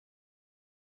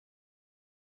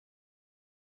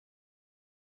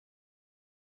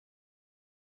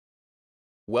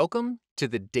Welcome to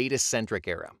the data-centric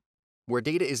era, where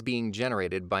data is being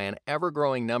generated by an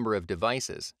ever-growing number of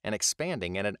devices and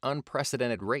expanding at an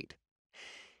unprecedented rate.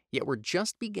 Yet we're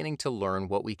just beginning to learn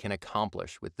what we can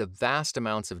accomplish with the vast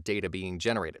amounts of data being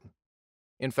generated.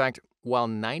 In fact, while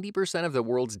 90% of the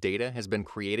world's data has been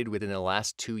created within the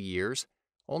last 2 years,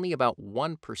 only about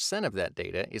 1% of that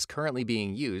data is currently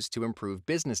being used to improve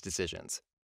business decisions.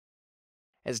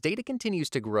 As data continues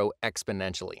to grow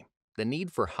exponentially, the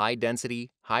need for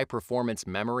high-density, high-performance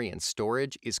memory and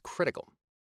storage is critical.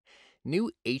 New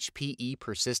HPE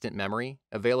Persistent Memory,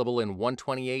 available in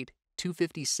 128,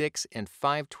 256, and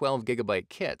 512 gigabyte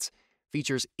kits,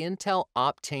 features Intel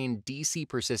Optane DC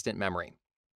Persistent Memory.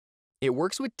 It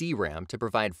works with DRAM to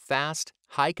provide fast,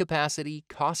 high-capacity,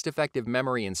 cost-effective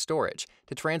memory and storage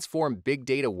to transform big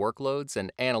data workloads and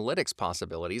analytics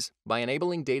possibilities by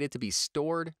enabling data to be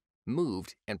stored,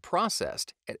 moved, and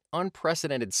processed at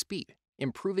unprecedented speed,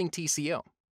 improving TCO.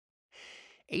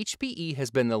 HPE has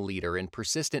been the leader in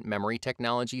persistent memory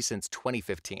technology since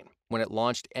 2015, when it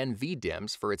launched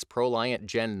NVDIMMs for its ProLiant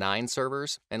Gen 9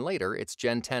 servers and later its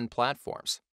Gen 10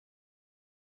 platforms.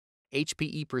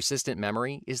 HPE Persistent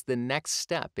Memory is the next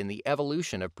step in the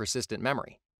evolution of persistent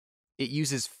memory. It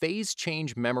uses phase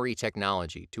change memory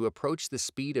technology to approach the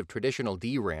speed of traditional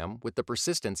DRAM with the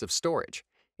persistence of storage,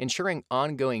 ensuring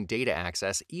ongoing data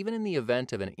access even in the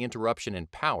event of an interruption in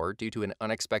power due to an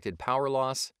unexpected power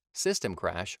loss, system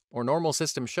crash, or normal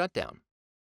system shutdown.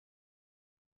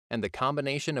 And the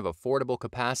combination of affordable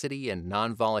capacity and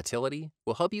non-volatility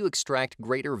will help you extract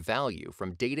greater value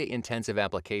from data-intensive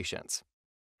applications.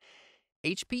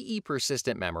 HPE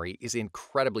Persistent Memory is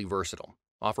incredibly versatile,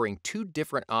 offering two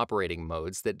different operating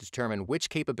modes that determine which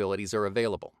capabilities are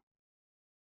available.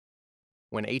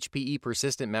 When HPE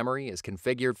Persistent Memory is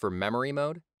configured for memory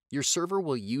mode, your server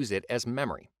will use it as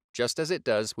memory, just as it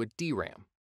does with DRAM.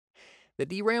 The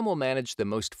DRAM will manage the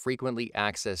most frequently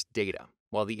accessed data,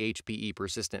 while the HPE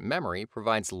Persistent Memory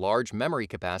provides large memory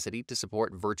capacity to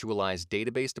support virtualized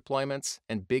database deployments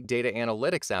and big data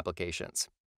analytics applications.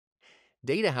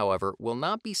 Data, however, will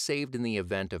not be saved in the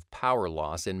event of power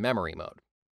loss in memory mode.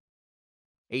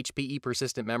 HPE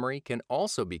Persistent Memory can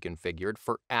also be configured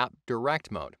for App Direct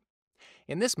mode.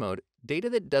 In this mode, data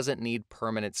that doesn't need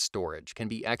permanent storage can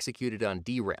be executed on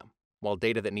DRAM, while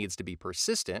data that needs to be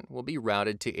persistent will be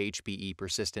routed to HPE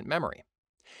Persistent Memory.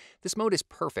 This mode is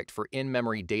perfect for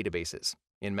in-memory databases,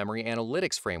 in-memory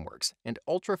analytics frameworks, and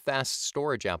ultra-fast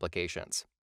storage applications.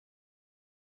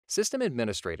 System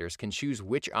administrators can choose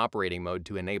which operating mode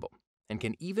to enable, and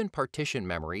can even partition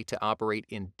memory to operate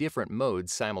in different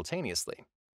modes simultaneously.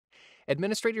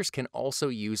 Administrators can also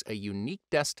use a unique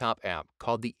desktop app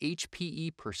called the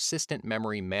HPE Persistent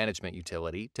Memory Management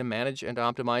Utility to manage and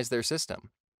optimize their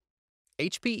system.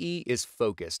 HPE is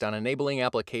focused on enabling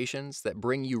applications that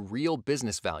bring you real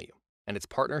business value, and its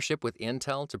partnership with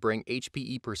Intel to bring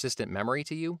HPE Persistent Memory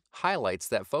to you highlights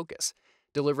that focus,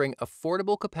 delivering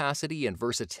affordable capacity and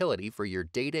versatility for your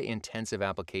data-intensive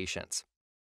applications.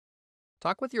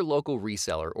 Talk with your local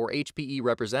reseller or HPE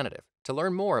representative to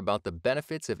learn more about the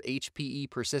benefits of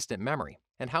HPE Persistent Memory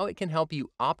and how it can help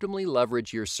you optimally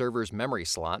leverage your server's memory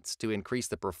slots to increase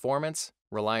the performance,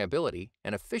 reliability,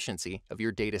 and efficiency of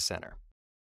your data center.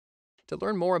 To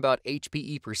learn more about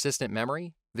HPE Persistent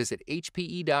Memory, visit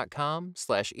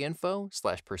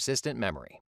hpe.com/info/persistent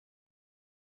memory.